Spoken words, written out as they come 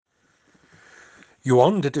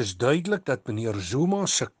Johan, dit is duidelik dat meneer Zuma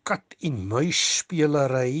se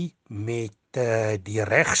kat-en-muis-spelery met die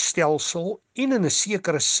regstelsel en in 'n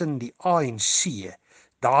sekere sin die ANC,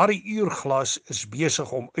 daardie uurglas is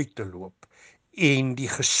besig om uit te loop. En die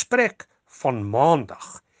gesprek van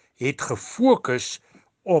Maandag het gefokus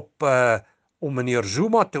op om meneer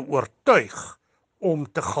Zuma te oortuig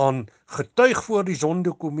om te gaan getuig voor die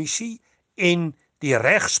Zondo-kommissie en die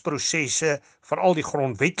regsprosesse, veral die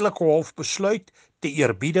grondwetlike hofbesluit, te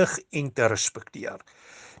eerbiedig en te respekteer.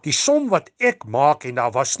 Die som wat ek maak, en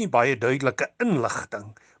daar was nie baie duidelike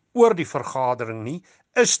inligting oor die vergadering nie,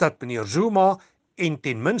 is dat meneer Zuma en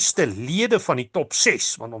ten minste lede van die top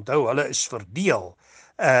 6, want onthou hulle is verdeel,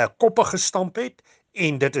 koppe gestamp het,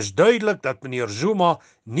 en dit is duidelik dat meneer Zuma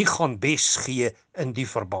nie gaan bes gee in die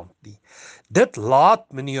verband nie. Dit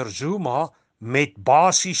laat meneer Zuma met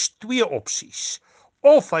basies 2 opsies.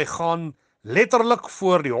 Of hy gaan letterlik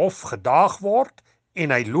voor die hof gedaag word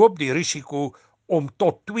en hy loop die risiko om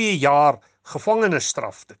tot 2 jaar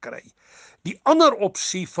gevangenisstraf te kry. Die ander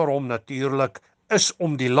opsie vir hom natuurlik is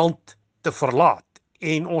om die land te verlaat.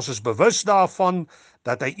 En ons is bewus daarvan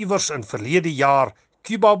dat hy iewers in verlede jaar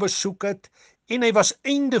Cuba besoek het, en hy was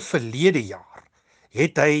einde verlede jaar,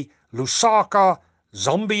 het hy Lusaka,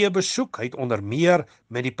 Zambië besoek. Hy het onder meer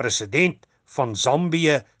met die president van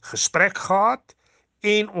Zambië gesprek gehad,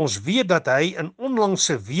 en ons weet dat hy in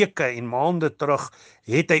onlangse weke en maande terug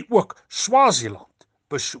het hy ook Swaziland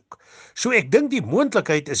besoek. So ek dink die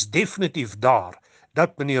moontlikheid is definitief daar,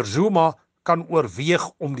 dat meneer Zuma kan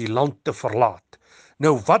oorweeg om die land te verlaat.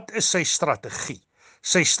 Nou, wat is sy strategie?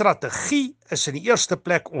 Sy strategie is in die eerste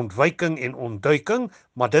plek ontwyking en ontduiking,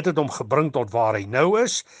 maar dit het hom gebring tot waar hy nou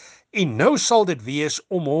is, en nou sal dit wees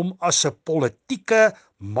om hom as 'n politieke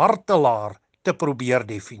martelaar te probeer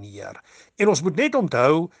definieer. En ons moet net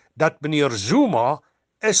onthou dat meneer Zuma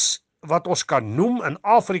is wat ons kan noem in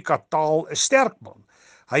Afrika taal 'n sterk man.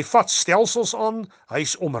 Hy vat stelsels aan,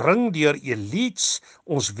 hy's omring deur elites.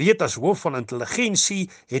 Ons weet as hoof van intelligensie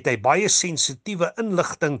het hy baie sensitiewe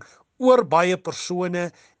inligting oor baie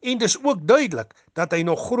persone, en dis ook duidelik dat hy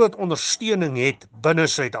nog groot ondersteuning het binne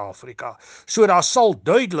Suid-Afrika. So daar sal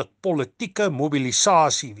duidelik politieke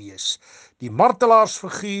mobilisasie wees. Die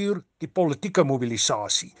martelaarsfiguur, die politieke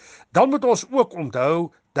mobilisasie. Dan moet ons ook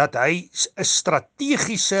onthou dat hy 'n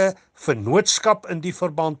strategiese vennootskap in die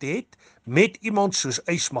verband het met iemand soos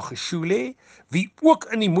Ys Magashule, wie ook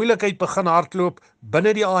in die moeilikheid begin hardloop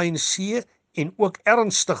binne die ANC en ook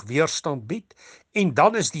ernstig weerstand bied. En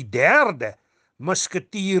dan is die derde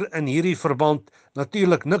musketier in hierdie verband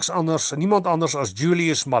natuurlik niemand anders as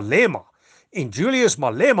Julius Malema. En Julius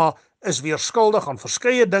Malema is weer skuldig aan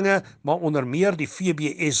verskeie dinge, maar onder meer die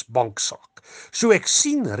FBS banksaak. So ek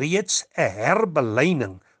sien reeds 'n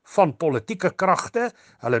herbeleining van politieke kragte.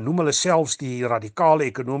 Hulle noem hulle selfs die radikale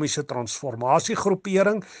ekonomiese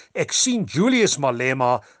transformasiegroepering. Ek sien Julius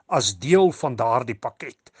Malema as deel van daardie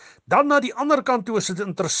pakket. Dan na die ander kant toe is dit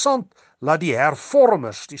interessant dat die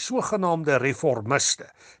hervormers, die sogenaamde reformiste,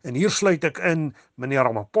 en hier sluit ek in meneer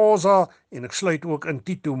Ramaphosa en ek sluit ook in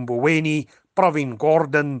Tito Mboweni, Pravin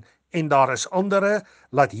Gordhan en daar is ander,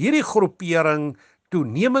 laat hierdie groepering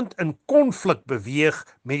toenemend in konflik beweeg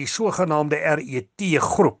met die sogenaamde RET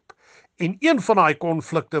groep. En een van daai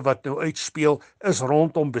konflikte wat nou uitspeel is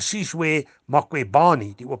rondom Besizwe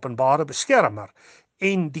Makwebane, die openbare beskermer.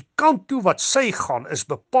 En die kant toe wat sy gaan is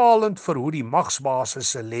bepalend vir hoe die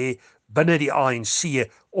magsbasisse lê binne die ANC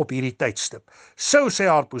op hierdie tydstip. Sou sy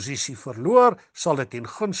haar posisie verloor, sal dit ten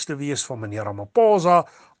gunste wees van meneer Ramaphosa.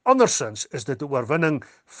 Andersins is dit 'n oorwinning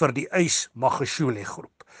vir die Ys Magashule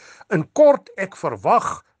groep. In kort, ek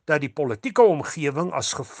verwag dat die politieke omgewing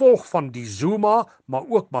as gevolg van die Zuma, maar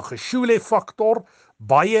ook Magashule faktor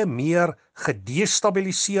baie meer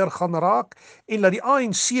gedestabiliseer gaan raak en dat die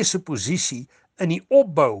ANC se posisie in die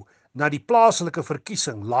opbou na die plaaslike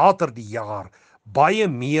verkiesing later die jaar baie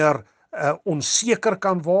meer onseker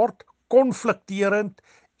kan word, konflikterend,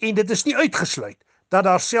 en dit is nie uitgesluit dat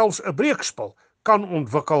daar selfs 'n breekspel kan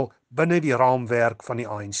ontwikkel binne die raamwerk van die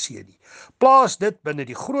ANC nie. Plaas dit binne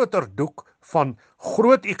die groter doek van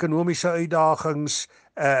groot ekonomiese uitdagings,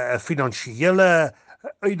 finansiële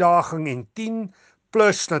uitdaging en 10,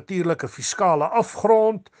 plus natuurlik 'n fiskale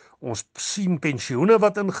afgrond. Ons sien pensioene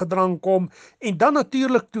wat in gedrang kom, en dan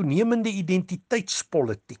natuurlik toenemende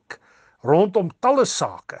identiteitspolitiek rondom talle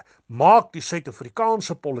sake maak die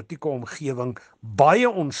Suid-Afrikaanse politieke omgewing baie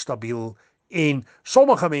onstabiel, en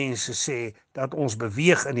sommige mense sê dat ons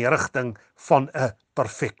beweeg in die rigting van 'n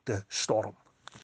perfekte storm.